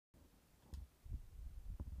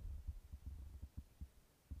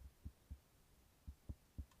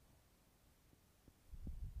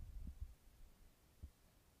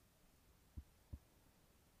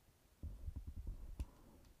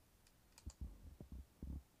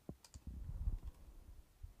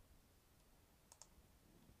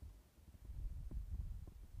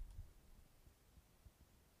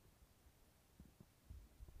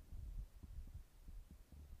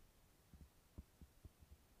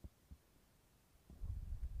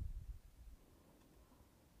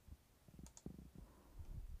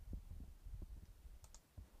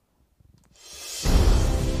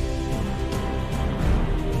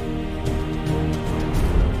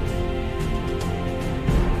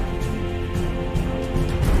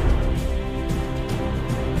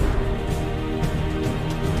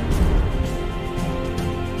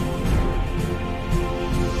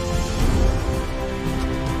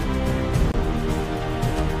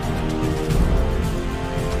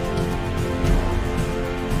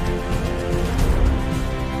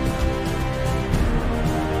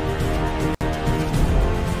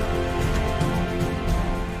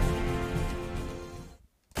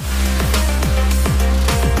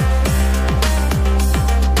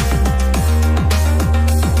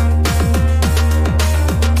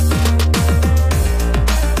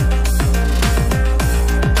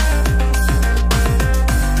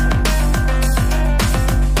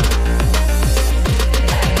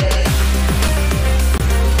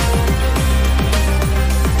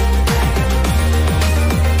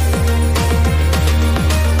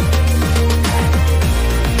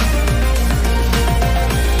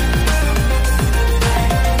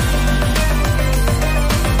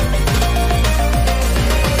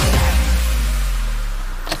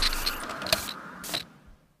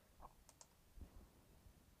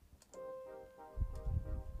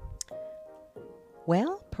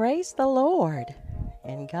Praise the Lord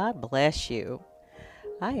and God bless you.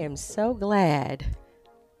 I am so glad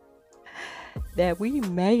that we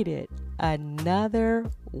made it another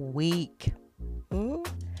week,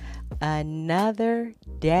 another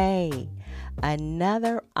day,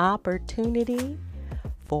 another opportunity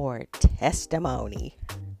for testimony.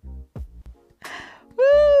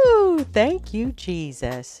 Woo! Thank you,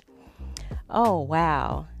 Jesus. Oh,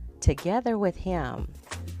 wow. Together with Him.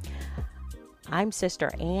 I'm Sister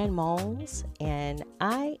Ann Moles, and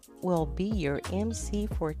I will be your MC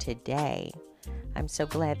for today. I'm so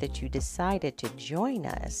glad that you decided to join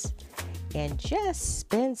us and just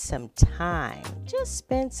spend some time. Just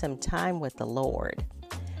spend some time with the Lord.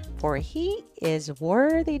 For He is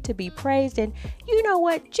worthy to be praised. And you know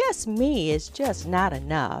what? Just me is just not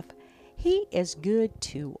enough. He is good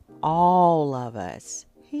to all of us.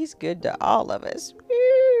 He's good to all of us.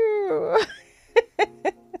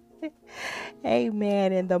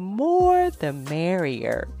 Amen. And the more, the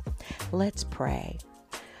merrier. Let's pray.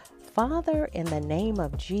 Father, in the name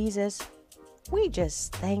of Jesus, we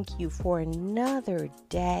just thank you for another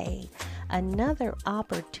day, another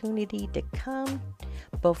opportunity to come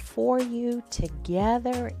before you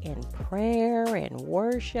together in prayer and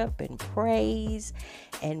worship and praise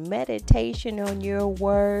and meditation on your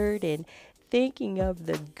word and thinking of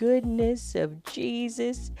the goodness of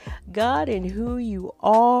Jesus, God, and who you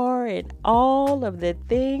are and all of the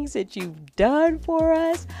things that you've done for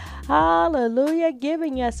us. Hallelujah,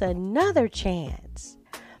 giving us another chance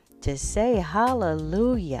to say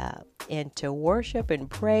hallelujah and to worship and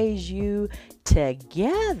praise you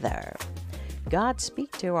together. God,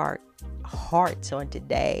 speak to our hearts on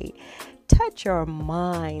today. Touch our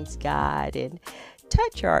minds, God, and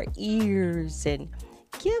touch our ears and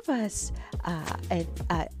give us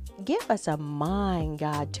a mind,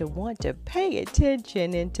 God, to want to pay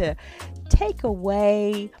attention and to take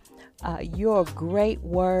away your great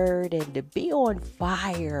word and to be on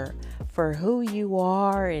fire for who you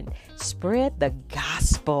are and spread the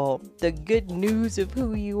gospel, the good news of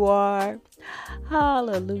who you are.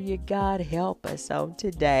 Hallelujah. God, help us on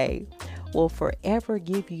today. We'll forever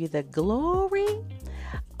give you the glory,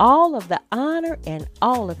 all of the honor, and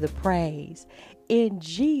all of the praise. In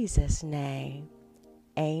Jesus' name,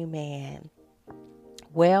 amen.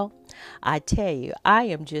 Well, I tell you, I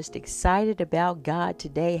am just excited about God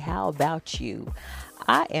today. How about you?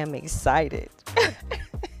 I am excited.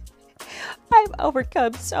 I've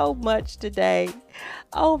overcome so much today,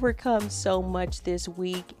 overcome so much this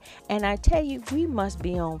week. And I tell you, we must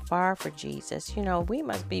be on fire for Jesus. You know, we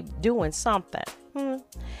must be doing something.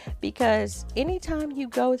 Because anytime you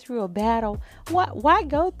go through a battle, why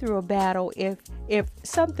go through a battle if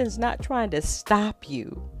something's not trying to stop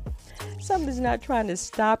you? Something's not trying to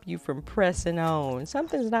stop you from pressing on.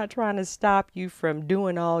 Something's not trying to stop you from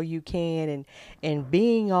doing all you can and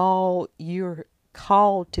being all you're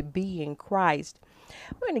called to be in Christ.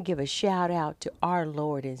 We're going to give a shout out to our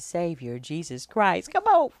Lord and Savior, Jesus Christ. Come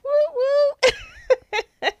on. Woo, woo.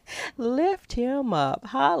 Lift him up.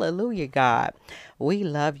 Hallelujah, God. We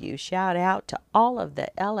love you. Shout out to all of the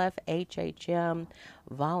LFHHM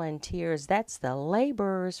volunteers. That's the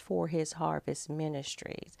laborers for his harvest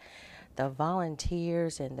ministries. The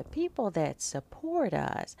volunteers and the people that support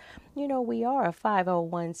us. You know, we are a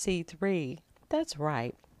 501c3. That's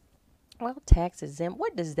right. Well, tax exempt,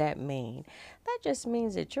 what does that mean? That just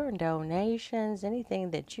means that your donations,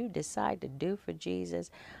 anything that you decide to do for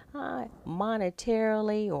Jesus,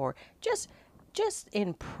 monetarily or just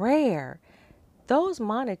in prayer, those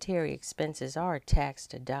monetary expenses are tax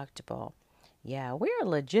deductible. Yeah, we're a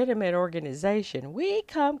legitimate organization. We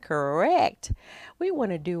come correct. We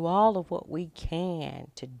want to do all of what we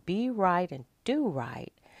can to be right and do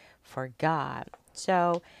right for God.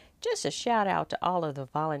 So just a shout out to all of the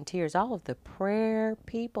volunteers, all of the prayer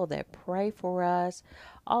people that pray for us,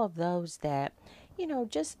 all of those that, you know,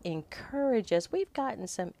 just encourage us. We've gotten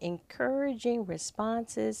some encouraging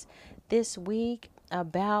responses this week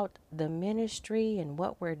about the ministry and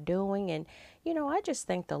what we're doing. And, you know, I just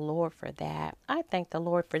thank the Lord for that. I thank the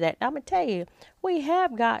Lord for that. I'm going to tell you, we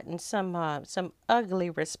have gotten some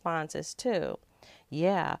ugly responses too.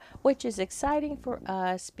 Yeah, which is exciting for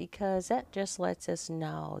us because that just lets us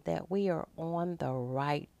know that we are on the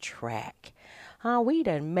right track. We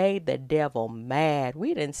done made the devil mad.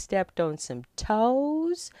 We done stepped on some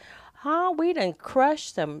toes. We done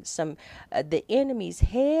crushed the enemy's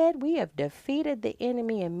head. We have defeated the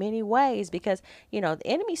enemy in many ways because, you know, the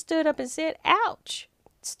enemy stood up and said, ouch.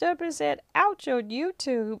 Stood up and said, ouch on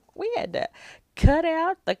YouTube. We had to cut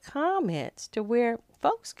out the comments to where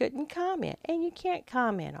folks couldn't comment, and you can't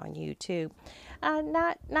comment on YouTube.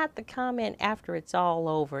 Not the comment after it's all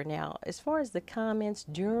over. Now, as far as the comments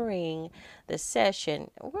during the session,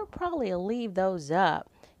 we'll probably leave those up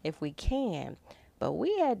if we can. But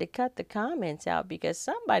we had to cut the comments out because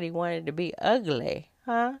somebody wanted to be ugly,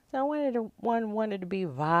 huh? One wanted to be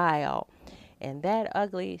vile, and that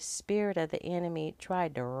ugly spirit of the enemy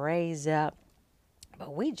tried to raise up.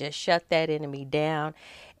 But we just shut that enemy down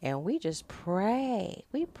and we just pray.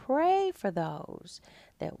 We pray for those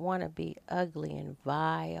that want to be ugly and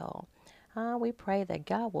vile. We pray that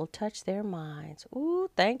God will touch their minds. Ooh,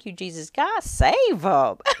 thank you, Jesus. God, save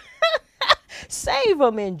them. Save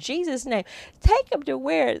them in Jesus' name. Take them to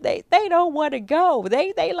where they don't want to go.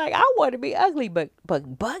 They like, I want to be ugly, but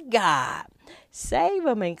God, save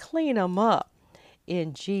them and clean them up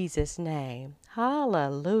in Jesus' name.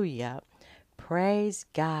 Hallelujah. Praise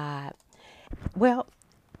God. Well,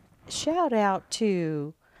 shout out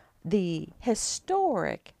to the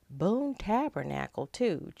historic Boone Tabernacle,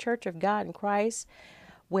 too. Church of God in Christ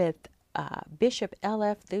with Bishop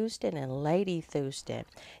L.F. Houston and Lady Houston.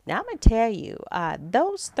 Now, I'm going to tell you,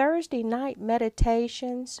 those Thursday night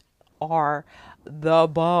meditations are the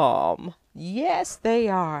bomb. Yes, they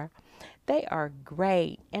are. They are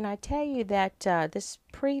great. And I tell you that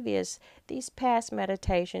these past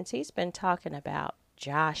meditations, he's been talking about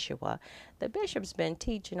Joshua. The bishop's been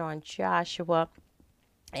teaching on Joshua.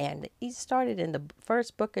 And he started in the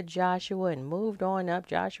first book of Joshua and moved on up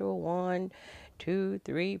Joshua 1, 2,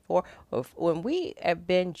 3, 4. When we have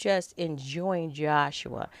been just enjoying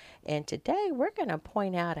Joshua. And today we're going to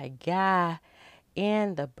point out a guy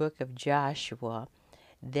in the book of Joshua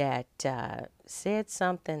that said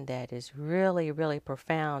something that is really, really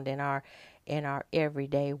profound in our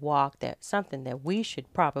everyday walk, that something that we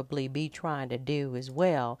should probably be trying to do as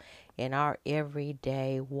well in our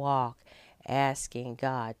everyday walk, asking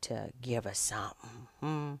God to give us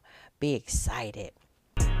something. Be excited.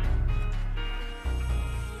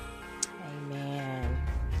 Amen.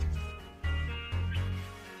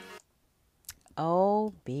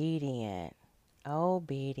 Obedient.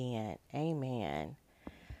 Obedient. Amen.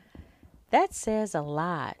 That says a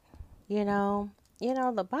lot. You know,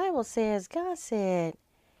 the Bible says, God said,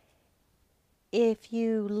 if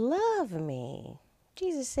you love me,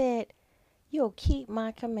 Jesus said, you'll keep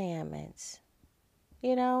my commandments.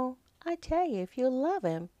 You know, I tell you, if you love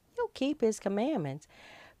him, you'll keep his commandments.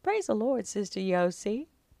 Praise the Lord, Sister Yossi.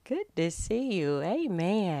 Good to see you.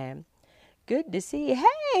 Amen. Good to see you.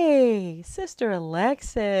 Hey, Sister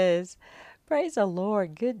Alexis. Praise the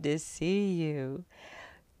Lord. Good to see you.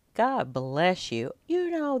 God bless you. You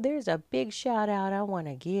know, there's a big shout out I want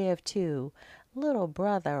to give to little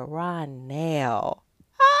brother Ronell.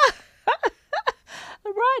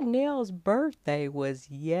 Ronell's birthday was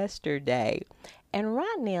yesterday, and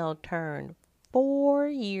Ronell turned 4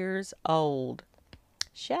 years old.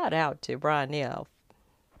 Shout out to Ronell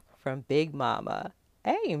from Big Mama.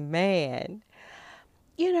 Amen.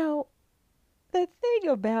 You know, the thing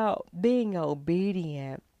about being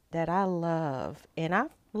obedient that I love, and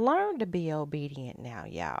I've learned to be obedient now,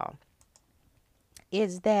 y'all,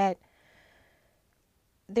 is that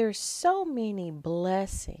there's so many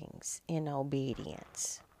blessings in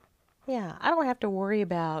obedience. Yeah, I don't have to worry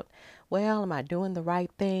about, well, am I doing the right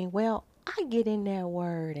thing? Well, I get in that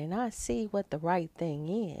word and I see what the right thing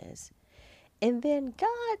is. And then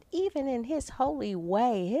God, even in his holy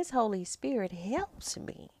way, his Holy Spirit helps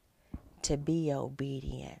me to be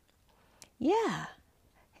obedient. Yeah,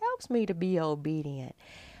 helps me to be obedient.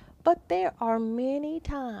 But there are many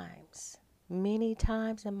times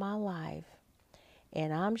in my life,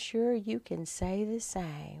 and I'm sure you can say the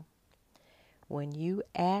same, when you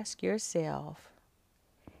ask yourself,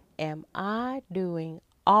 am I doing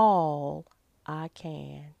all I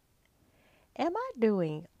can? Am I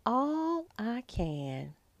doing all I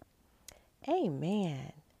can?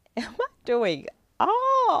 Amen. Am I doing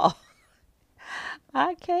all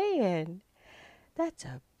I can? That's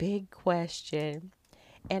a big question.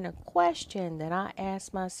 And a question that I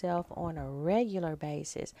ask myself on a regular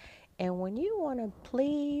basis. And when you want to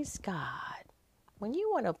please God, much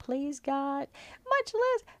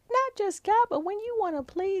less not just God, but when you want to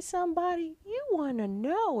please somebody, you want to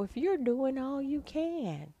know if you're doing all you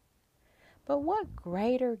can. But what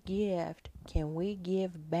greater gift can we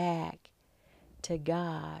give back to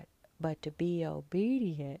God but to be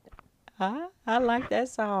obedient? Huh? I like that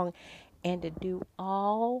song. And to do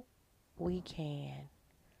all we can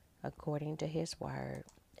according to his word.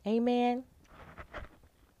 Amen.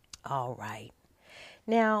 All right.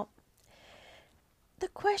 Now, the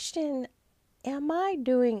question, am I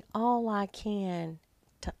doing all I can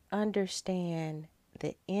to understand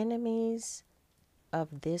the enemies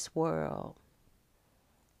of this world?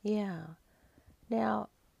 Yeah. Now,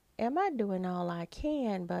 am I doing all I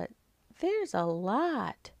can? But there's a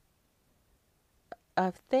lot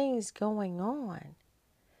of things going on.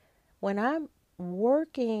 When I'm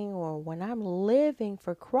working or when I'm living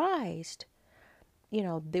for Christ,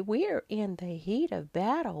 we're in the heat of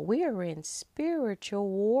battle. We are in spiritual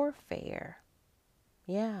warfare.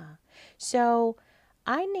 Yeah. So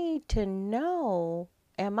I need to know,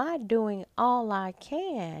 am I doing all I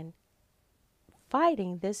can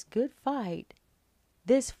fighting this good fight,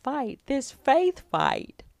 this faith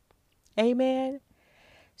fight? Amen.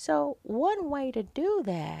 So one way to do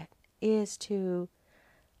that is to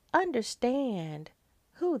understand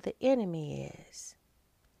who the enemy is.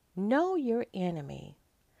 Know your enemy.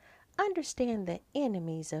 Understand the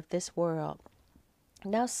enemies of this world.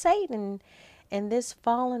 Now, Satan and this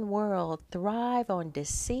fallen world thrive on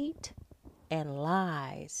deceit and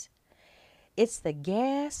lies. It's the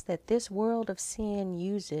gas that this world of sin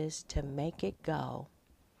uses to make it go.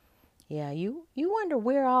 Yeah, you wonder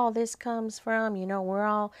where all this comes from, where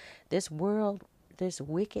all this world, this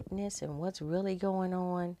wickedness and what's really going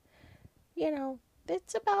on.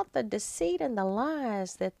 It's about the deceit and the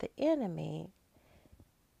lies that the enemy,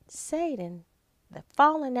 Satan, the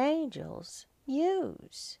fallen angels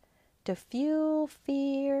use to fuel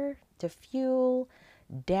fear, to fuel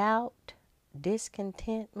doubt,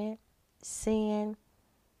 discontentment, sin.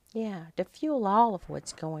 Yeah, to fuel all of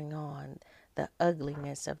what's going on, the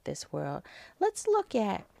ugliness of this world. Let's look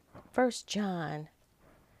at 1 John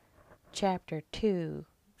chapter 2,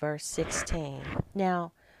 verse 16.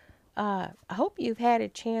 Now, I hope you've had a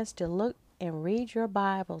chance to look and read your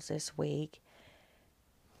Bibles this week.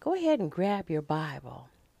 Go ahead and grab your Bible.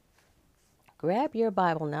 Grab your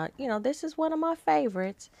Bible. Now, this is one of my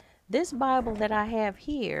favorites. This Bible that I have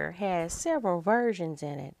here has several versions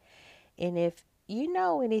in it. And if you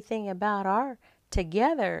know anything about our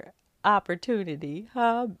together opportunity,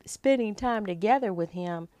 spending time together with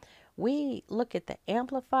Him, we look at the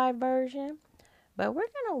Amplified Version, but we're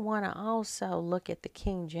going to want to also look at the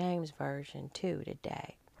King James Version too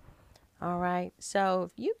today. All right, so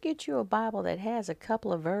if you get you a Bible that has a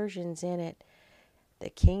couple of versions in it, the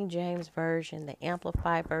King James Version, the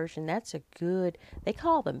Amplified Version, that's a good, they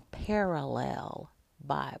call them parallel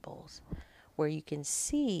Bibles, where you can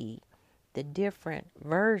see the different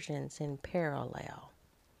versions in parallel.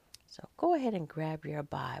 So go ahead and grab your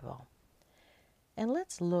Bible. And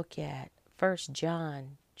let's look at 1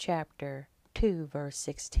 John chapter 2, verse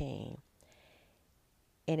 16.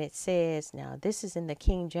 And it says, now this is in the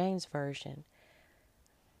King James Version,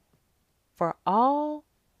 "For all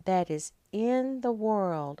that is in the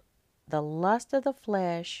world, the lust of the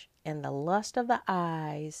flesh and the lust of the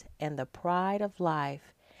eyes and the pride of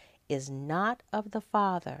life is not of the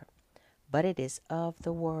Father, but it is of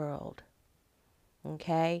the world."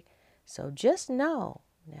 Okay? So just know,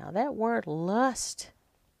 now that word lust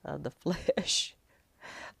of the flesh,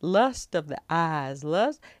 lust of the eyes,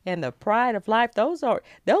 lust and the pride of life, those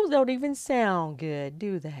don't even sound good,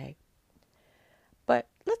 do they? But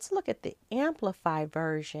let's look at the Amplified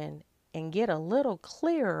Version and get a little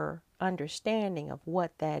clearer understanding of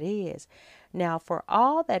what that is. Now, for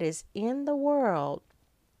all that is in the world,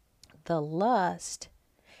 the lust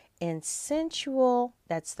and sensual,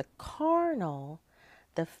 that's the carnal,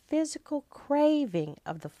 the physical craving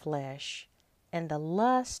of the flesh, and the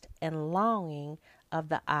lust and longing of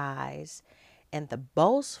the eyes, and the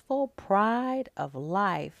boastful pride of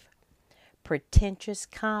life, pretentious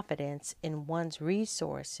confidence in one's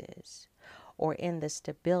resources, or in the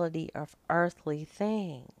stability of earthly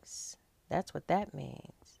things. That's what that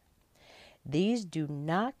means. These do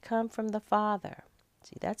not come from the Father.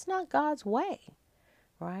 See, that's not God's way,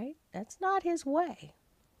 right? That's not His way,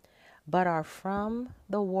 but are from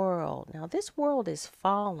the world. Now, this world is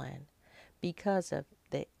fallen because of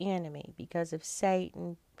the enemy, because of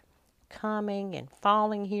Satan coming and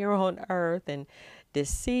falling here on earth and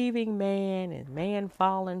deceiving man, and man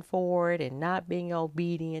falling for it and not being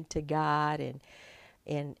obedient to God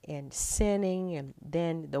and sinning, and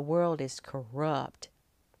then the world is corrupt.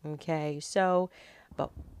 Okay, so,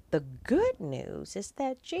 but the good news is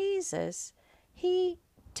that Jesus, He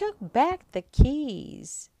took back the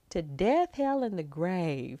keys to death, hell, and the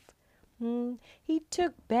grave. He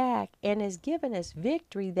took back and has given us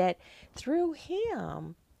victory, that through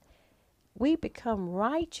Him we become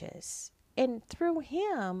righteous. And through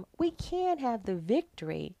Him we can have the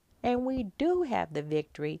victory, and we do have the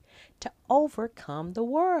victory to overcome the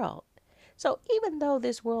world. So even though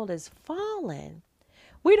this world is fallen,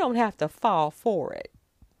 we don't have to fall for it.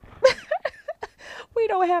 we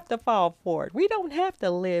don't have to fall for it. We don't have to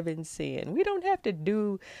live in sin. We don't have to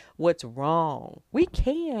do what's wrong. We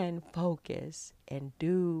can focus and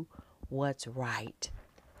do what's right.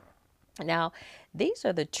 Now, these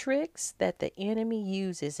are the tricks that the enemy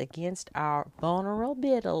uses against our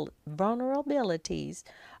vulnerabilities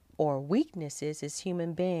or weaknesses as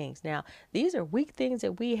human beings. Now, these are weak things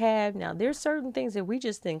that we have. Now, there's certain things that we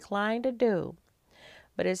just inclined to do.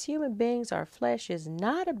 But as human beings, our flesh is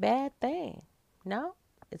not a bad thing. No,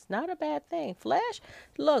 it's not a bad thing. Flesh,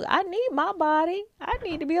 look, I need my body. I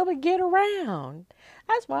need to be able to get around.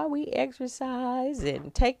 That's why we exercise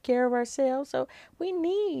and take care of ourselves. So we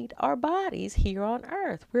need our bodies here on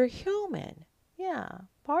earth. We're human. Yeah,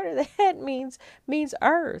 part of that means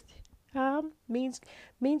earth. Means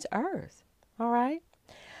earth. All right.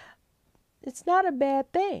 It's not a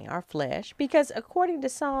bad thing, our flesh, because according to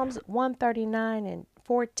Psalms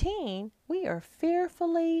 139:14, we are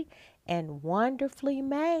fearfully and wonderfully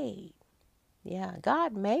made. Yeah,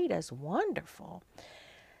 God made us wonderful.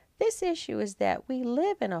 This issue is that we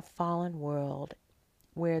live in a fallen world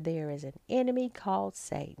where there is an enemy called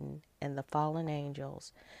Satan and the fallen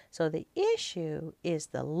angels. So the issue is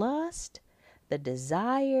the lust, the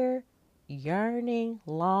desire, yearning,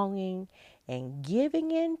 longing, and giving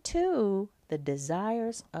in to the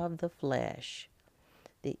desires of the flesh.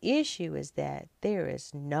 The issue is that there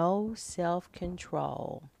is no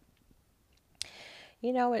self-control.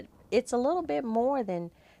 You know, it's a little bit more than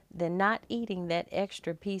not eating that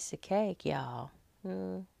extra piece of cake, y'all.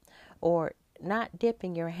 Or not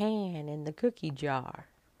dipping your hand in the cookie jar.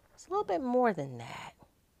 It's a little bit more than that.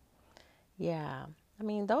 Yeah. I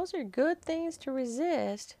mean, those are good things to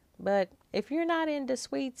resist, but if you're not into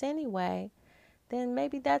sweets anyway, then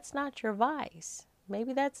maybe that's not your vice.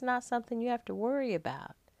 Maybe that's not something you have to worry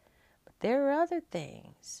about. But there are other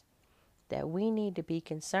things that we need to be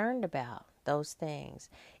concerned about. Those things.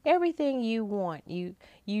 Everything you want, you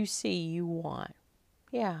see you want.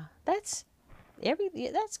 Yeah, that's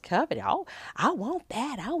coveted. Oh, I want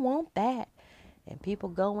that. I want that. And people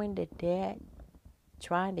go into debt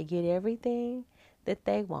trying to get everything that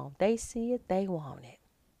they want. They see it, they want it.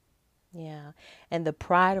 Yeah. And the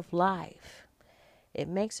pride of life. It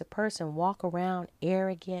makes a person walk around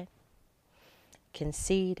arrogant,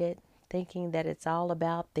 conceited, thinking that it's all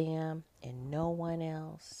about them and no one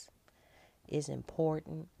else is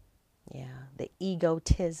important. Yeah, the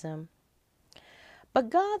egotism. But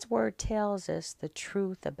God's word tells us the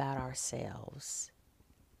truth about ourselves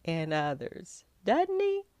and others, doesn't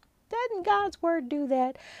he? Doesn't God's word do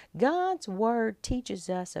that? God's word teaches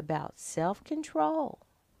us about self-control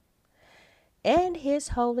and his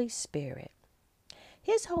Holy Spirit.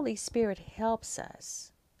 His Holy Spirit helps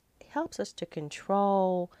us to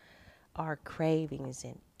control our cravings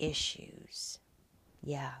and issues.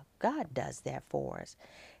 Yeah, God does that for us.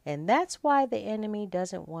 And that's why the enemy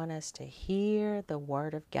doesn't want us to hear the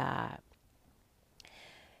word of God.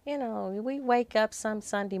 You know, we wake up some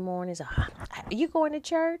Sunday mornings, are you going to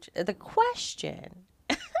church? The question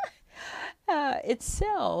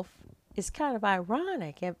itself is kind of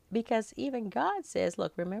ironic because even God says,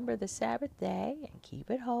 look, remember the Sabbath day and keep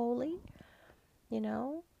it holy. You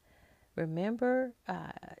know, remember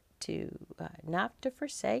to not to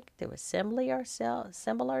forsake, to assemble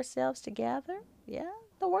ourselves together. Yeah,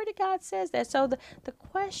 the Word of God says that. So the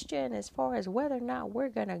question as far as whether or not we're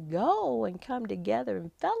going to go and come together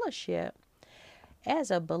in fellowship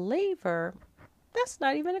as a believer, that's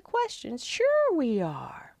not even a question. Sure we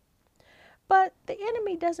are. But the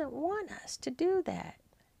enemy doesn't want us to do that.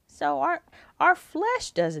 So our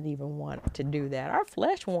flesh doesn't even want to do that. Our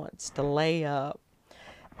flesh wants to lay up.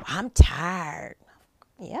 I'm tired.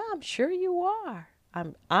 Yeah, I'm sure you are.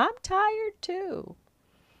 I'm tired too.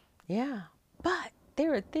 Yeah, but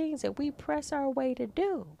there are things that we press our way to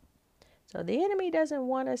do. So the enemy doesn't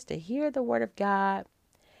want us to hear the word of God,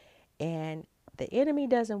 and the enemy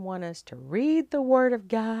doesn't want us to read the word of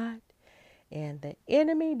God, and the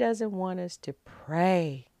enemy doesn't want us to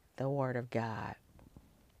pray the word of God.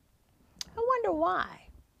 I wonder why.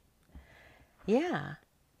 Yeah,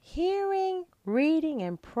 hearing, reading,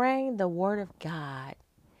 and praying the word of God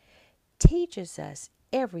teaches us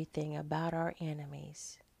everything about our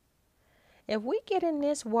enemies. If we get in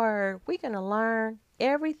this word, we're going to learn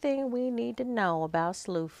everything we need to know about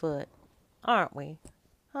Slewfoot, aren't we?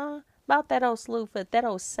 Huh? About that old Slewfoot, that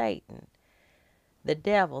old Satan, the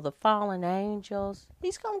devil, the fallen angels.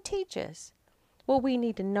 He's going to teach us what we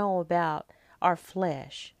need to know about our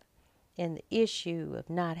flesh and the issue of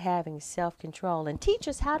not having self-control, and teach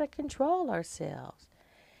us how to control ourselves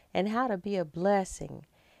and how to be a blessing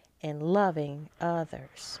and loving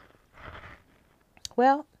others.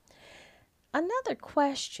 Well, Another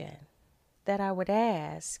question that I would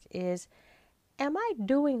ask is, am I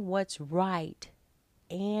doing what's right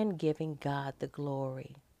and giving God the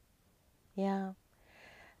glory? Yeah.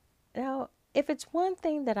 Now, if it's one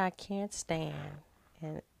thing that I can't stand,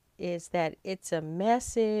 and is that it's a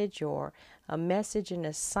message or a message in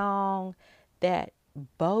a song that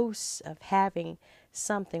boasts of having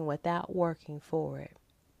something without working for it,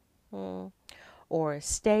 or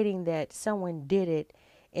stating that someone did it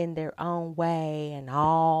in their own way and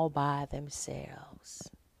all by themselves.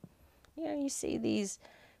 You see these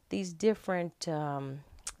different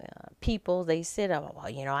people. They sit up, well,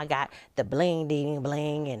 I got the bling ding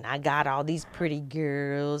bling, and I got all these pretty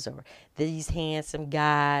girls or these handsome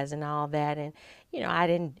guys and all that, and I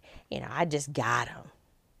didn't, I just got them.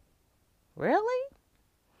 Really?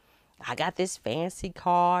 I got this fancy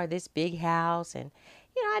car, this big house, and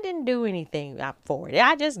I didn't do anything for it.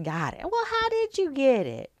 I just got it. Well, how did you get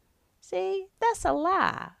it? See, that's a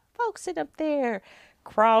lie. Folks sit up there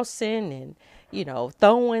crossing and,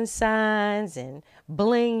 throwing signs and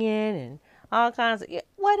blinging and all kinds of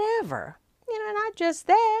whatever. Not just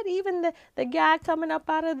that, even the guy coming up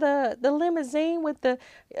out of the limousine with the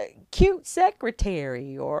cute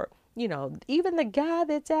secretary, or even the guy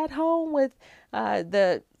that's at home with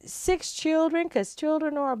the 6 children, because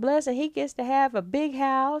children are a blessing. He gets to have a big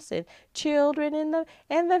house and children in the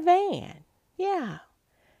van. Yeah.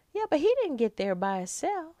 Yeah, but he didn't get there by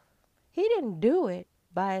himself. He didn't do it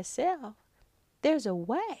by himself. There's a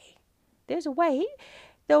way. There's a way.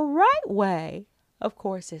 The right way, of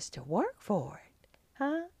course, is to work for it,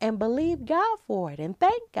 huh? And believe God for it and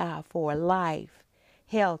thank God for life,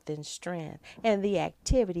 health, and strength, and the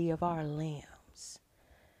activity of our limbs.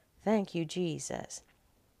 Thank you, Jesus.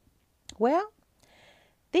 Well,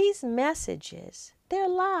 these messages, they're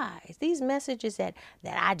lies. These messages that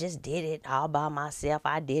I just did it all by myself.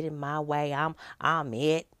 I did it my way. I'm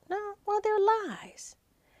it. No, well, they're lies.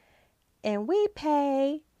 And we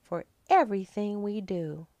pay for everything we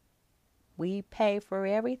do. We pay for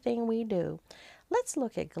everything we do. Let's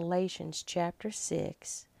look at Galatians chapter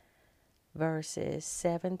 6, verses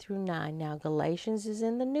 7 through 9. Now, Galatians is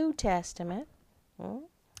in the New Testament.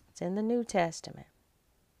 It's in the New Testament.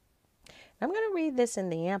 I'm going to read this in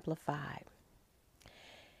the Amplified.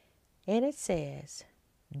 And it says,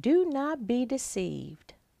 "Do not be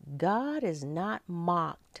deceived. God is not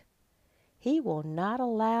mocked. He will not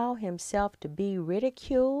allow himself to be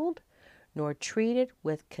ridiculed, nor treated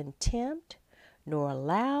with contempt, nor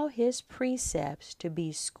allow his precepts to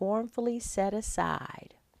be scornfully set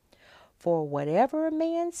aside. For whatever a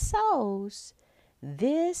man sows,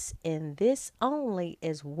 this and this only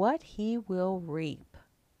is what he will reap.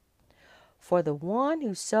 For the one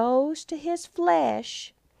who sows to his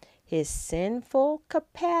flesh, his sinful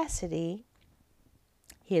capacity,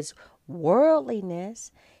 his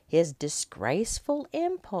worldliness, his disgraceful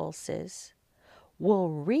impulses, will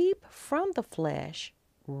reap from the flesh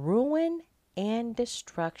ruin and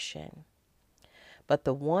destruction. But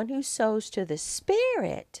the one who sows to the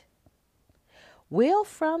Spirit will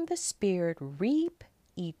from the Spirit reap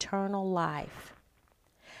eternal life.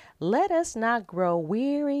 Let us not grow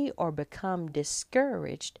weary or become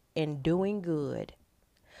discouraged in doing good,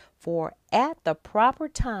 for at the proper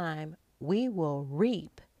time we will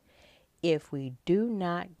reap if we do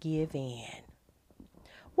not give in."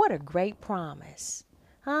 What a great promise,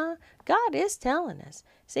 huh? God is telling us.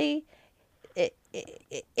 See,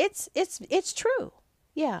 it's true.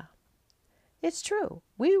 Yeah, it's true.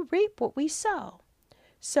 We reap what we sow.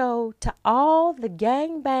 So to all the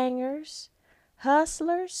gangbangers,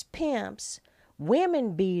 hustlers, pimps,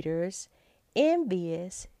 women beaters,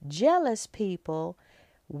 envious, jealous people,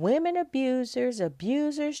 women abusers,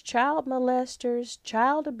 child molesters,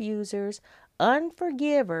 child abusers,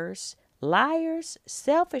 unforgivers, liars,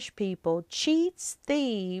 selfish people, cheats,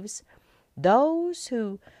 thieves, those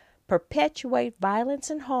who perpetuate violence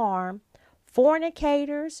and harm,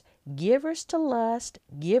 fornicators, givers to lust,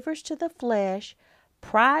 givers to the flesh,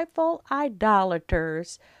 prideful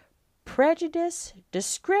idolaters, prejudiced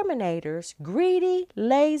discriminators, greedy,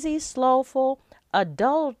 lazy, slothful,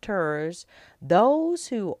 adulterers, those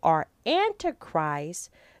who are antichrists,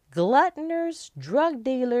 gluttoners, drug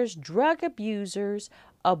dealers, drug abusers,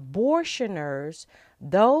 abortioners,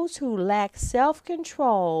 those who lack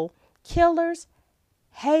self-control, killers,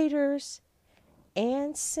 haters,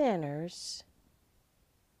 and sinners.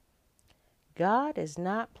 God is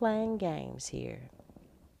not playing games here.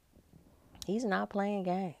 He's not playing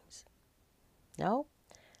games. No.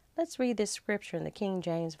 Let's read this scripture in the King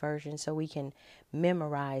James Version so we can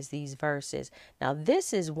memorize these verses. Now,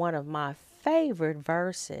 this is one of my favorite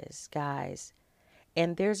verses, guys.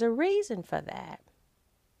 And there's a reason for that.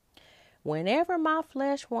 Whenever my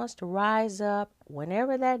flesh wants to rise up,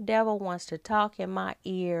 whenever that devil wants to talk in my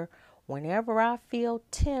ear, whenever I feel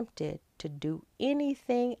tempted to do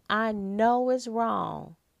anything I know is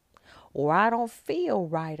wrong or I don't feel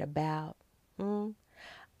right about,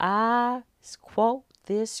 I quote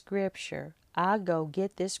this scripture. I go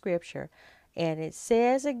get this scripture. And it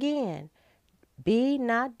says again, be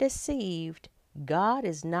not deceived, God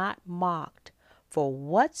is not mocked. For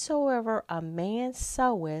whatsoever a man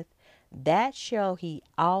soweth, that shall he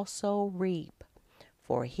also reap.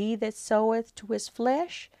 For he that soweth to his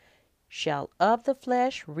flesh shall of the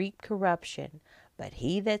flesh reap corruption. But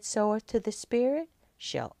he that soweth to the Spirit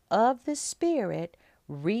shall of the Spirit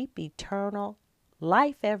reap eternal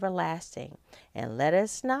life everlasting. And let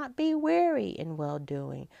us not be weary in well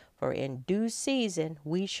doing, for in due season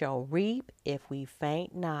we shall reap if we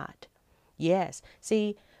faint not. Yes,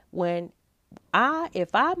 see, if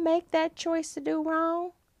I make that choice to do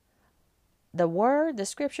wrong, the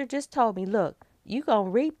scripture just told me, look, you gonna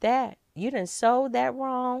reap that. You done sowed that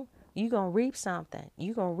wrong. You gonna reap something.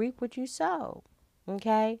 You gonna reap what you sowed.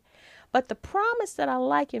 Okay? But the promise that I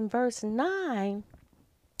like in verse 9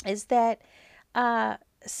 is that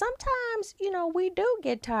sometimes, we do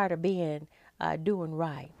get tired of doing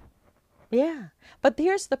right. Yeah. But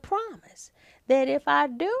here's the promise that if I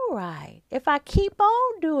do right, if I keep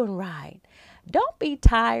on doing right, don't be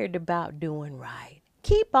tired about doing right.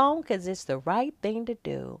 Keep on, because it's the right thing to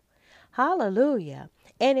do. Hallelujah.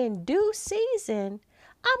 And in due season,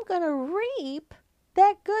 I'm going to reap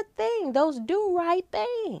that good thing, those do right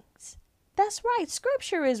things. That's right.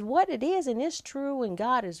 Scripture is what it is, and it's true, and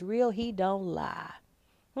God is real. He don't lie.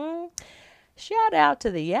 Shout out to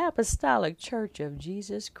the Apostolic Church of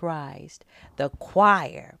Jesus Christ, the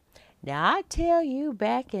choir. Now, I tell you,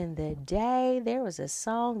 back in the day, there was a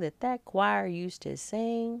song that choir used to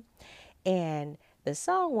sing, and the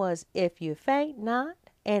song was, If You Faint Not,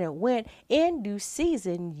 and it went, in due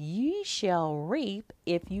season ye shall reap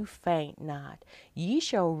if you faint not. Ye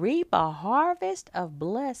shall reap a harvest of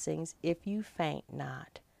blessings if you faint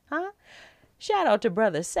not. Huh? Shout out to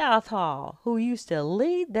Brother Southall, who used to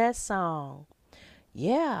lead that song.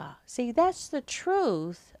 Yeah, see, that's the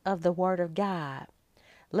truth of the Word of God.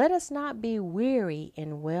 Let us not be weary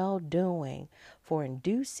in well-doing, for in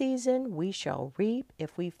due season we shall reap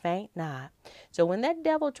if we faint not. So when that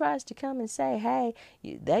devil tries to come and say, hey,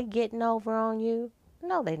 they're getting over on you,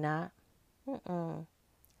 no, they're not.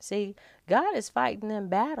 See, God is fighting them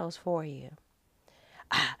battles for you.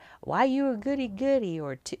 Why you a goody-goody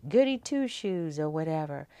or goody two-shoes or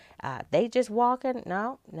whatever? They just walking?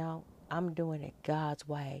 No, I'm doing it God's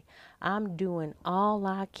way. I'm doing all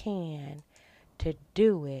I can to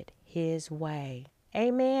do it His way.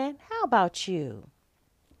 Amen. How about you?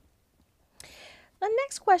 The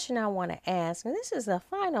next question I want to ask, and this is the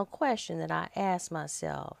final question that I ask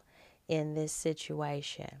myself in this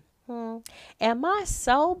situation. Am I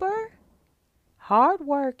sober,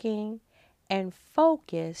 hardworking, and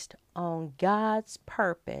focused on God's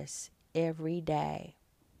purpose every day?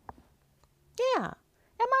 Yeah.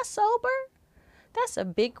 Am I sober? That's a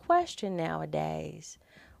big question nowadays.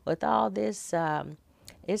 With all this,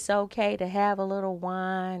 it's okay to have a little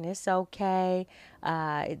wine. It's okay.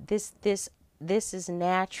 This is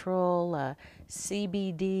natural.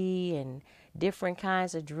 CBD and different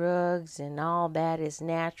kinds of drugs and all that is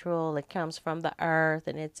natural. It comes from the earth,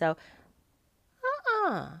 and it's so.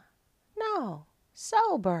 No,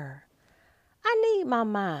 sober. I need my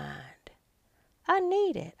mind. I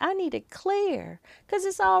need it. I need it clear, because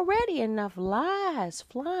it's already enough lies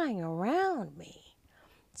flying around me.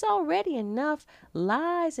 It's already enough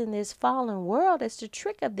lies in this fallen world. It's the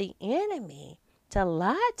trick of the enemy to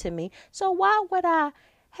lie to me. So why would I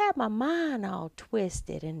have my mind all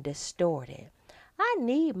twisted and distorted? I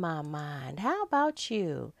need my mind. How about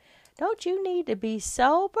you? Don't you need to be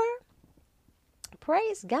sober?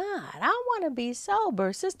 Praise God. I want to be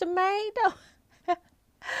sober. Sister May, don't.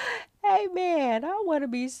 Amen. I want to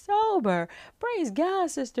be sober. Praise God,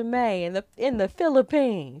 Sister May in the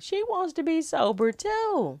Philippines. She wants to be sober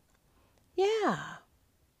too. Yeah.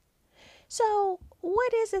 So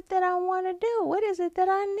what is it that I want to do? What is it that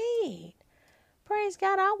I need? Praise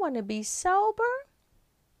God, I want to be sober,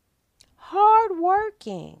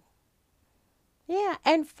 hardworking. Yeah,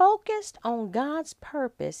 and focused on God's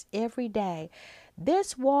purpose every day.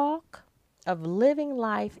 This walk of living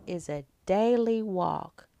life is a daily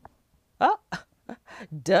walk. Oh,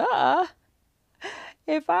 duh.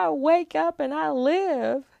 If I wake up and I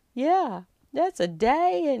live, yeah, that's a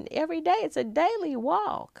day, and every day it's a daily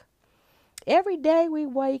walk. Every day we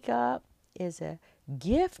wake up is a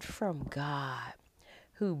gift from God.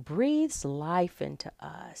 who breathes life into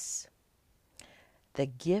us, the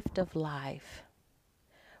gift of life.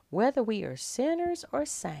 Whether we are sinners or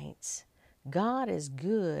saints, God is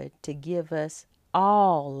good to give us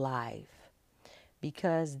all life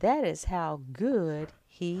because that is how good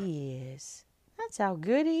He is. That's how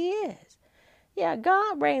good He is. Yeah,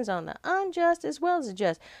 God reigns on the unjust as well as the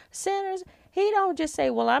just. Sinners, He don't just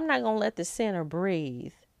say, well, I'm not going to let the sinner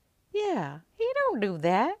breathe. Yeah, He don't do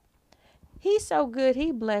that. He's so good,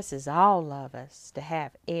 He blesses all of us to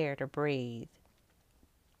have air to breathe.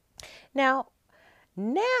 Now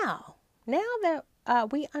that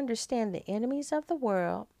we understand the enemies of the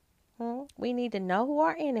world, we need to know who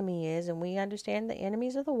our enemy is, and we understand the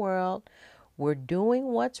enemies of the world. We're doing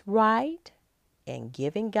what's right and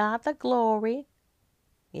giving God the glory.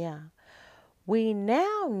 Yeah. We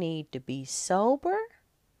now need to be sober,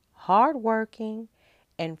 hardworking,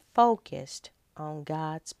 and focused on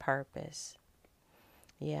God's purpose.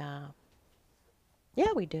 Yeah.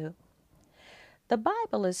 Yeah, we do. The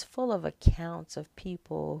Bible is full of accounts of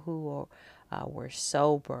people who were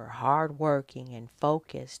sober, hardworking, and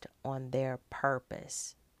focused on their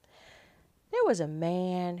purpose. There was a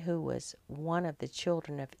man who was one of the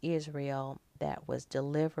children of Israel that was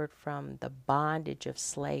delivered from the bondage of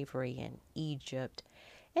slavery in Egypt,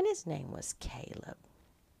 and his name was Caleb.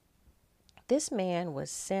 This man was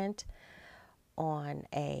sent on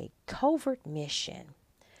a covert mission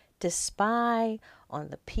to spy on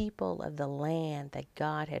the people of the land that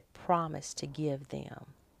God had promised to give them.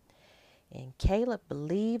 And Caleb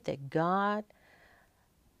believed that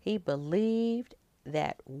he believed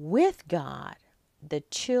that with God, the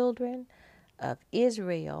children of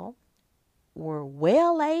Israel were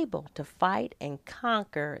well able to fight and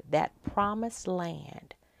conquer that promised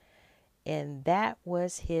land. And that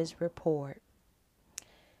was his report.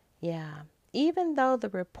 Yeah, even though the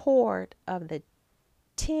report of the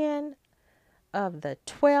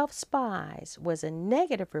 12 spies was a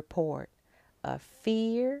negative report of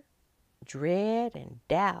fear, dread, and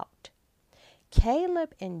doubt,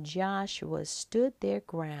 Caleb and Joshua stood their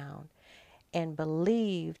ground and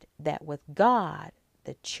believed that with God,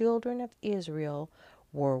 the children of Israel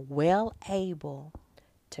were well able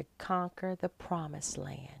to conquer the promised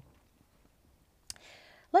land.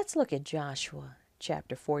 Let's look at Joshua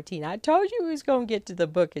chapter 14. I told you we was going to get to the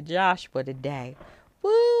book of Joshua today.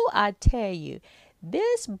 Woo, I tell you,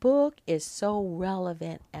 this book is so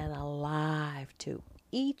relevant and alive to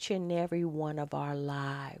each and every one of our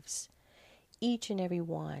lives. Each and every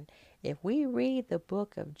one. If we read the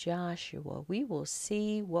book of Joshua, we will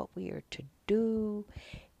see what we are to do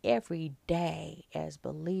every day as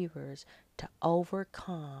believers to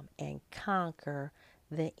overcome and conquer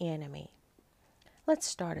the enemy. Let's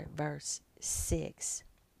start at verse 6.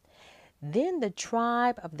 Then the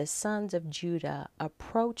tribe of the sons of Judah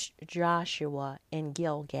approached Joshua in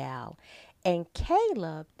Gilgal, and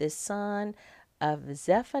Caleb, the son of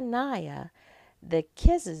Zephaniah, the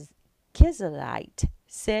Kizite,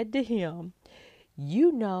 said to him,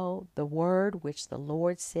 "You know the word which the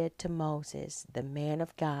Lord said to Moses, the man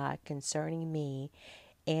of God, concerning me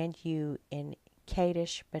and you in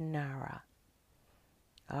Kadesh Barnea."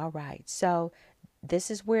 All right, so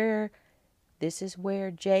this is where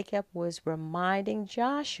Jacob was reminding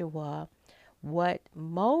Joshua what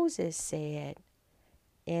Moses said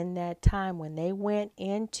in that time when they went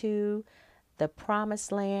into the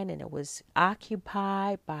promised land and it was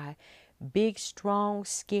occupied by big, strong,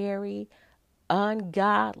 scary,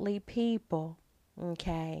 ungodly people.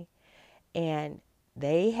 Okay. And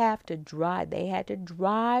they had to drive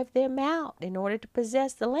them out in order to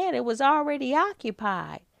possess the land. It was already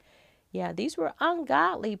occupied. Yeah, these were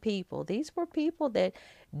ungodly people. These were people that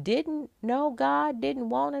didn't know God, didn't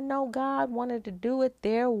want to know God, wanted to do it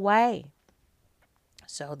their way.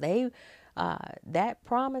 So that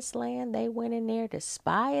promised land, they went in there to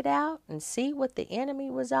spy it out and see what the enemy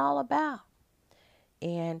was all about.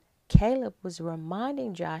 And Caleb was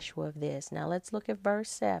reminding Joshua of this. Now let's look at verse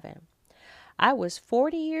 7. I was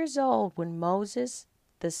 40 years old when Moses,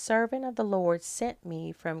 the servant of the Lord, sent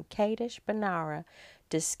me from Kadesh Barnea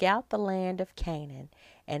to scout the land of Canaan,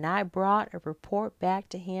 and I brought a report back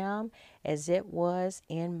to him as it was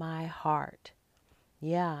in my heart.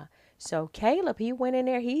 Yeah. So Caleb, he went in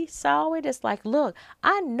there, he saw it. It's like, look,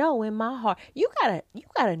 I know in my heart. You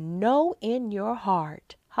gotta know in your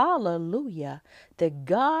heart, hallelujah, that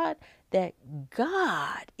God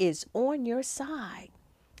is on your side,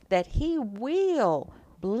 that he will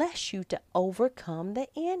bless you to overcome the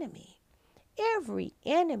enemy. Every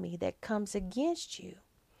enemy that comes against you,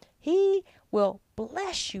 he will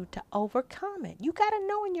bless you to overcome it. You got to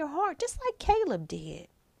know in your heart, just like Caleb did.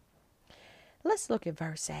 Let's look at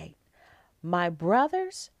verse 8. My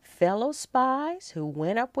brothers, fellow spies who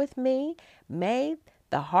went up with me, made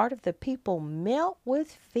the heart of the people melt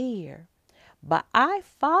with fear. But I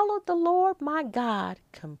followed the Lord my God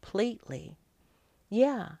completely.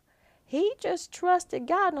 Yeah, he just trusted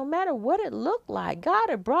God no matter what it looked like. God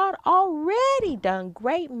had already done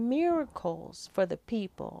great miracles for the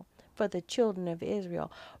people, for the children of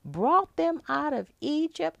Israel. Brought them out of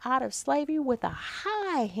Egypt, out of slavery with a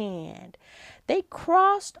high hand. They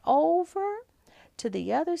crossed over to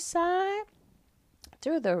the other side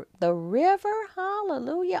through the river,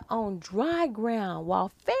 hallelujah, on dry ground while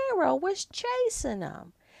Pharaoh was chasing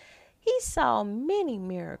them. He saw many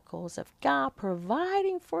miracles of God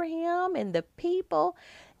providing for him and the people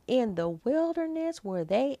in the wilderness where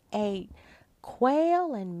they ate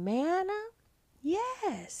quail and manna.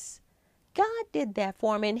 Yes, God did that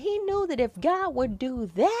for him, and he knew that if God would do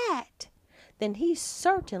that, then he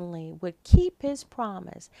certainly would keep his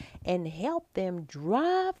promise and help them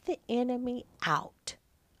drive the enemy out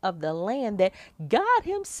of the land that God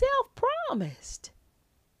himself promised.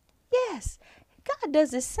 Yes, God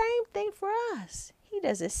does the same thing for us. He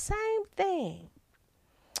does the same thing.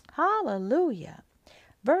 Hallelujah.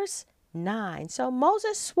 Verse 9. So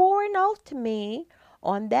Moses swore an oath to me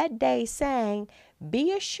on that day, saying,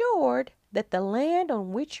 Be assured that the land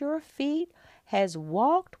on which your feet has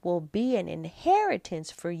walked will be an inheritance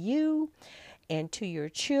for you and to your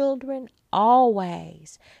children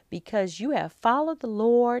always, because you have followed the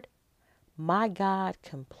Lord my God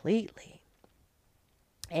completely.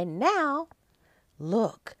 And now,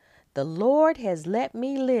 look, the Lord has let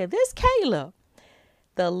me live. This Caleb,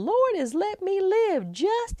 the Lord has let me live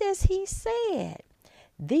just as he said.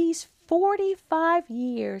 These 45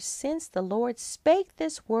 years since the Lord spake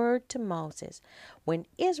this word to Moses, when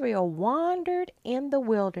Israel wandered in the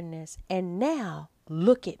wilderness. And now,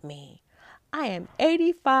 look at me. I am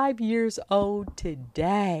 85 years old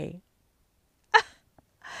today.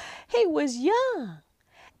 He was young.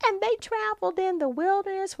 And they traveled in the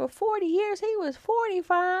wilderness for 40 years. He was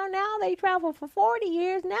 45. Now they traveled for 40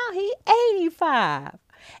 years. Now he's 85.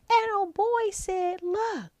 And old boy said,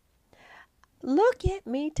 look at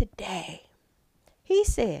me today. He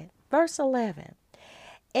said, verse 11,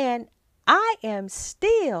 and I am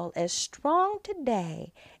still as strong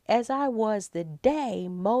today as I was the day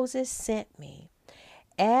Moses sent me.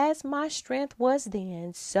 As my strength was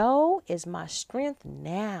then, so is my strength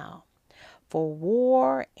now, for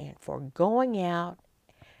war and for going out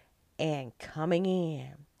and coming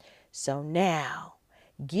in. So now,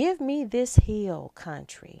 give me this hill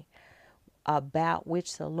country about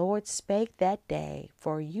which the Lord spake that day.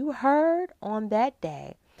 For you heard on that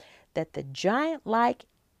day that the giant-like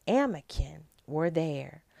Anakim were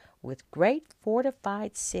there, with great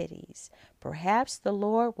fortified cities. Perhaps the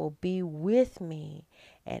Lord will be with me,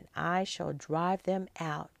 and I shall drive them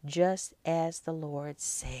out, just as the Lord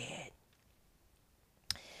said.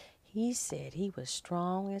 He said he was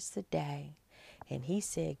strong as the day. And he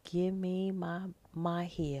said, give me my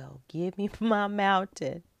hill. Give me my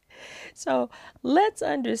mountain. So let's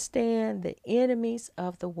understand the enemies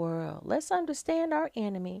of the world. Let's understand our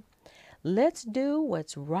enemy. Let's do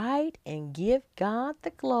what's right and give God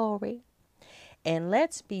the glory. And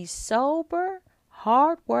let's be sober,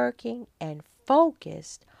 hardworking, and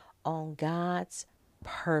focused on God's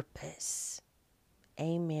purpose.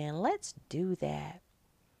 Amen. Let's do that.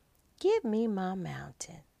 Give me my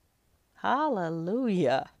mountain.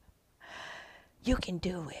 Hallelujah. You can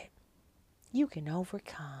do it. You can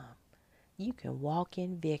overcome. You can walk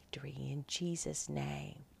in victory in Jesus'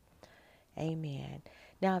 name. Amen.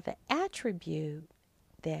 Now, the attribute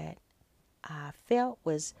that I felt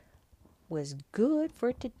was good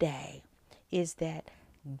for today is that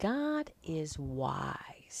God is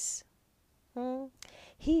wise.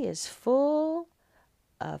 He is full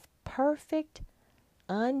of perfect,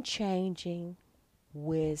 unchanging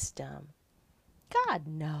wisdom. God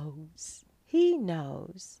knows. He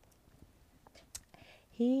knows.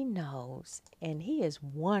 He knows. And he is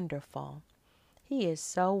wonderful. He is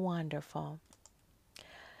so wonderful.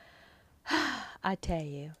 I tell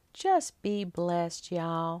you, just be blessed,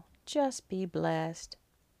 y'all. Just be blessed.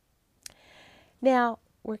 Now,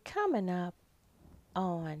 we're coming up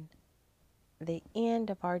on the end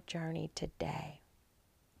of our journey today.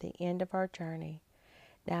 The end of our journey.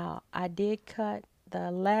 Now, I did cut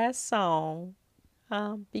the last song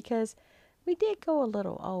because we did go a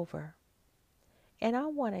little over. And I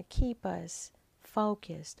want to keep us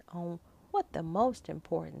focused on what the most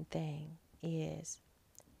important thing is.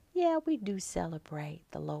 Yeah, we do celebrate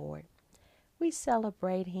the Lord. We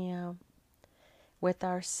celebrate him with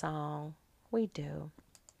our song. We do.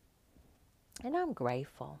 And I'm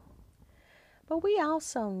grateful. But we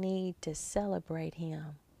also need to celebrate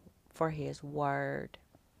him for his word.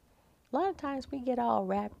 A lot of times we get all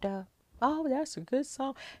wrapped up. Oh, that's a good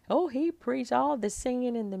song. Oh, he preached all the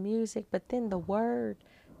singing and the music, but then the word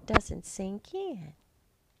doesn't sink in.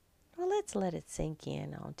 Well, let's let it sink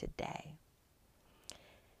in on today.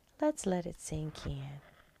 Let's let it sink in.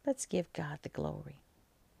 Let's give God the glory.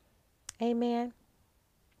 Amen.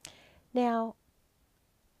 Now,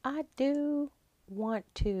 I do want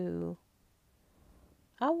to,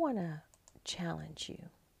 I want to challenge you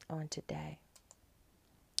on today.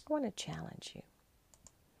 I want to challenge you.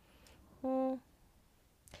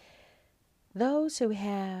 Those who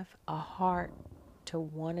have a heart to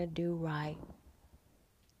want to do right,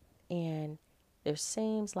 and there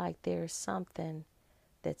seems like there's something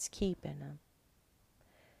that's keeping them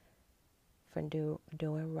from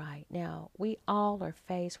doing right. Now, we all are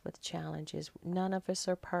faced with challenges. None of us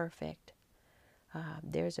are perfect.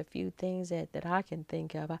 There's a few things that I can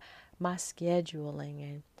think of. My scheduling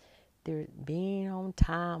and there being on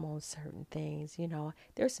time on certain things.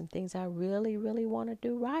 There's some things I really, really want to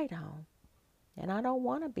do right on. And I don't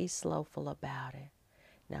want to be slowful about it.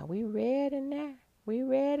 Now, we read in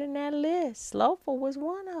that list. Slowful was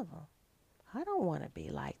one of them. I don't want to be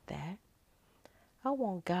like that. I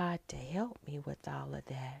want God to help me with all of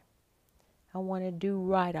that. I want to do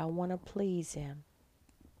right. I want to please him.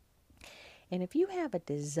 And if you have a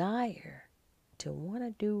desire to want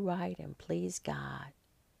to do right and please God,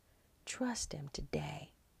 trust him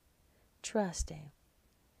today. Trust him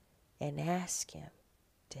and ask him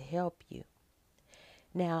to help you.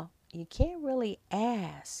 Now, you can't really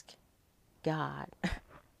ask God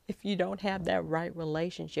if you don't have that right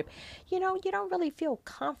relationship. You don't really feel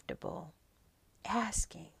comfortable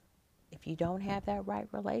asking if you don't have that right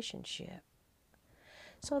relationship.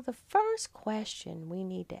 So the first question we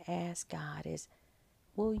need to ask God is,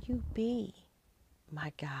 will you be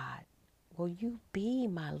my God? Will you be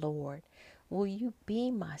my Lord? Will you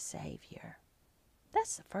be my Savior?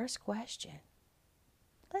 That's the first question.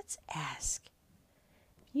 Let's ask.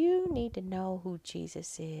 You need to know who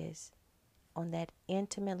Jesus is on that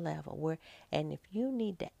intimate level and if you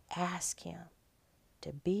need to ask him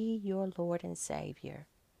to be your Lord and Savior,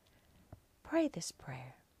 pray this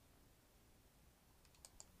prayer.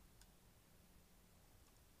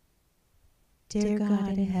 Dear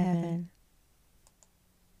God in heaven,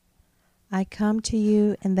 I come to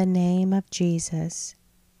you in the name of Jesus.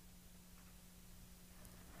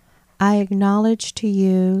 I acknowledge to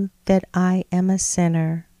you that I am a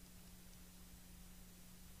sinner,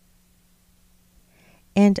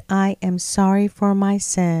 and I am sorry for my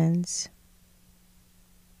sins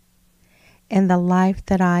and the life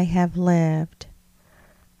that I have lived.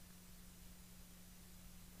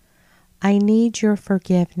 I need your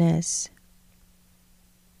forgiveness.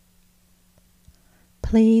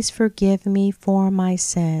 Please forgive me for my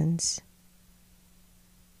sins.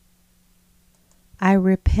 I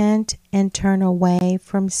repent and turn away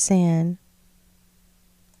from sin,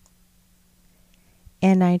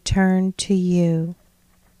 and I turn to you.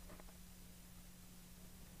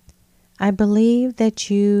 I believe that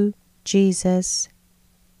you, Jesus,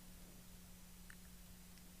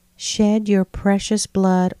 shed your precious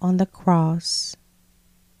blood on the cross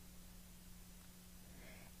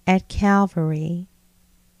at Calvary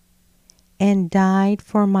and died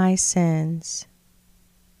for my sins.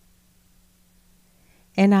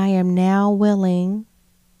 And I am now willing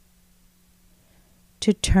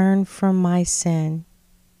to turn from my sin.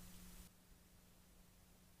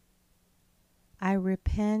 I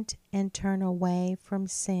repent and turn away from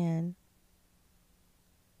sin,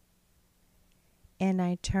 and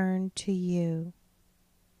I turn to you.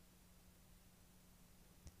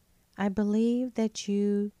 I believe that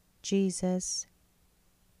you, Jesus,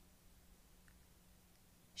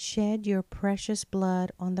 shed your precious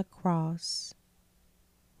blood on the cross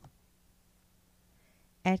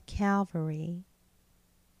at Calvary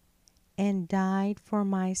and died for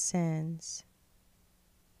my sins.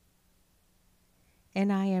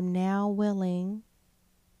 And I am now willing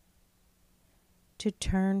to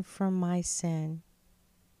turn from my sin.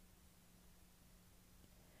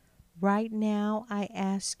 Right now, I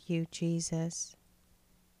ask you, Jesus,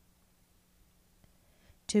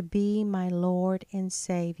 to be my Lord and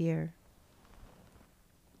Savior,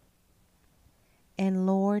 and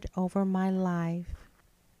Lord over my life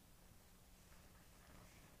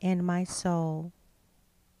and my soul.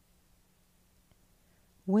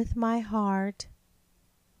 With my heart,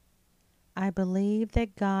 I believe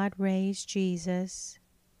that God raised Jesus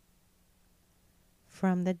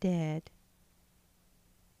from the dead.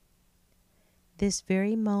 this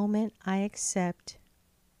very moment, I accept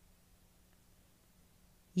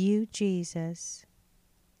you, Jesus,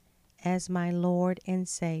 as my Lord and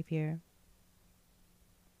Savior.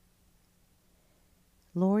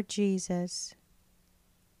 Lord Jesus,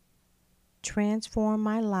 transform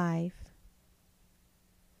my life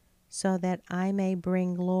so that I may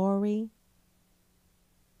bring glory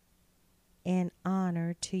and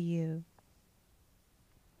honor to you.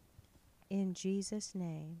 In Jesus'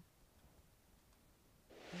 name.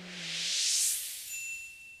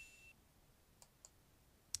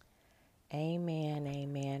 Amen.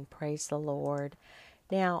 Amen. Praise the Lord.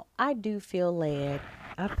 Now, I do feel led.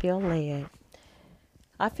 I feel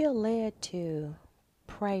led to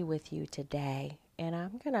pray with you today. And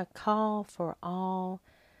I'm going to call for all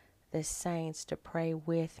the saints to pray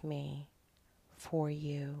with me for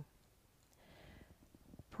you.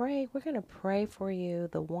 We're going to pray for you,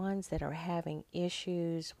 the ones that are having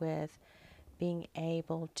issues with being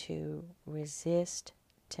able to resist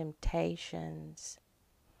temptations.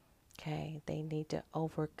 Okay, they need to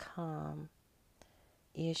overcome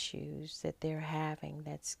issues that they're having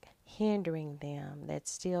that's hindering them, that's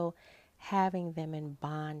still having them in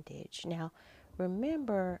bondage. Now,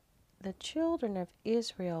 remember, the children of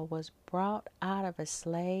Israel was brought out of a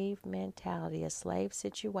slave mentality, a slave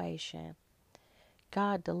situation.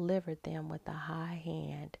 God delivered them with a high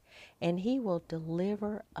hand, and He will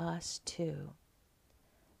deliver us too.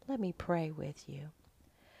 Let me pray with you.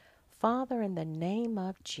 Father, in the name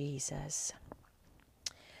of Jesus,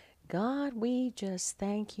 God, we just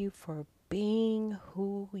thank you for being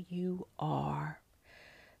who you are,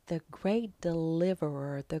 the great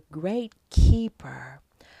deliverer, the great keeper.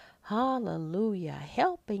 Hallelujah,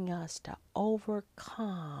 helping us to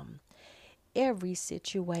overcome every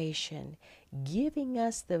situation, giving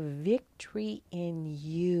us the victory in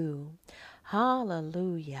you.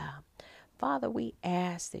 Hallelujah. Father, we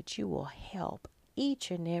ask that you will help each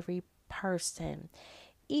and every person,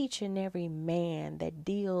 each and every man that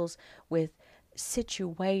deals with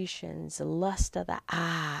situations, lust of the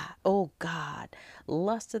eye, oh God,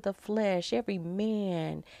 lust of the flesh, every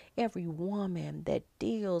man, every woman that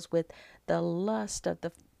deals with the lust of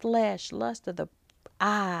the flesh, lust of the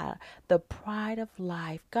the pride of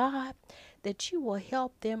life, God, that you will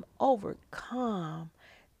help them overcome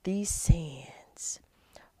these sins.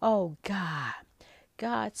 Oh God,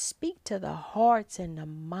 God, speak to the hearts and the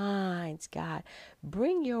minds, God.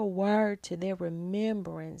 Bring your word to their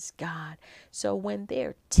remembrance, God, so when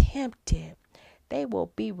they're tempted, they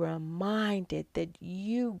will be reminded that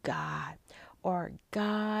you, God, are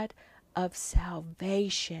God of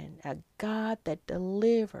salvation, a God that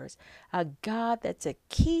delivers, a God that's a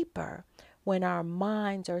keeper when our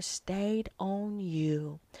minds are stayed on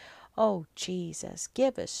you. Oh, Jesus,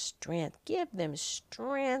 give us strength. Give them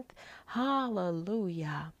strength.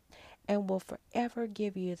 Hallelujah. And will forever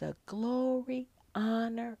give you the glory,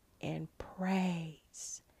 honor, and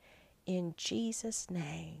praise. In Jesus'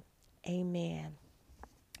 name, amen.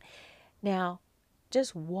 Now,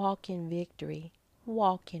 just walk in victory.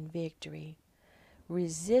 Walk in victory.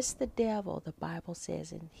 Resist the devil, the Bible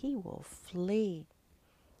says, and he will flee.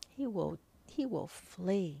 He will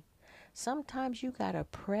flee. Sometimes you got to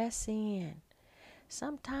press in.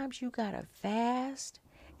 Sometimes you got to fast,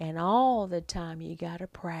 and all the time you got to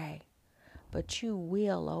pray. But you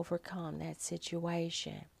will overcome that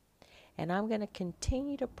situation. And I'm going to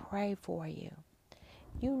continue to pray for you.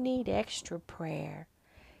 You need extra prayer.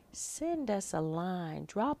 Send us a line.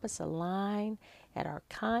 Drop us a line at our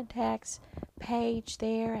contacts page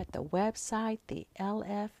there at the website, the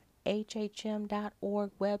lfhhm.org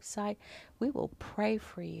website. We will pray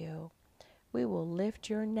for you. We will lift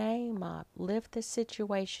your name up, lift the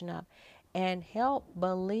situation up, and help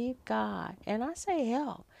believe God. And I say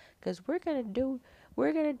help because we're gonna do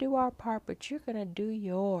our part, but you're gonna do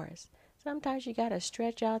yours. Sometimes you gotta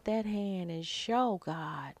stretch out that hand and show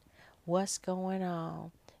God what's going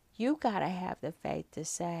on. You gotta have the faith to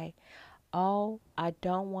say, "Oh, I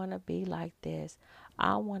don't want to be like this.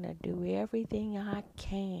 I want to do everything I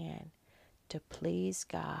can to please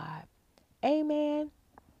God." Amen.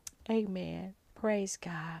 Amen. Praise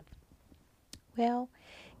God. Well,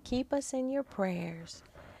 keep us in your prayers.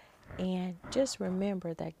 And just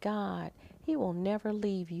remember that God, He will never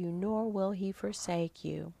leave you, nor will He forsake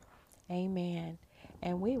you. Amen.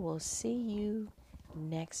 And we will see you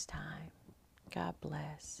next time. God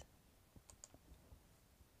bless.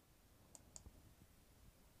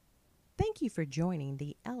 Thank you for joining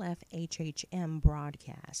the LFHHM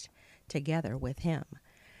broadcast, Together with Him.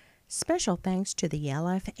 Special thanks to the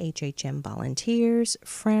LFHHM volunteers,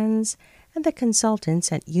 friends, and the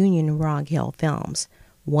consultants at Union Rog Hill Films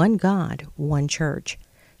one God, one church.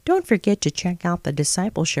 Don't forget to check out the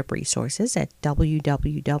discipleship resources at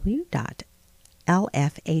www.lfhhm.org.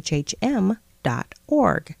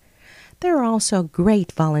 There are also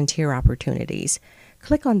great volunteer opportunities.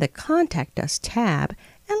 Click on the Contact Us tab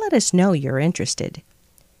and let us know you're interested.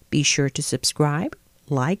 Be sure to subscribe,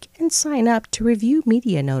 like, and sign up to review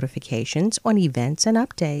media notifications on events and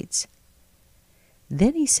updates.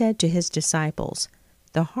 Then he said to his disciples,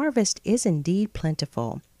 "The harvest is indeed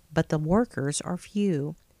plentiful, but the workers are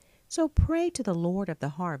few. So pray to the Lord of the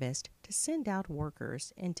harvest to send out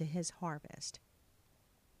workers into his harvest."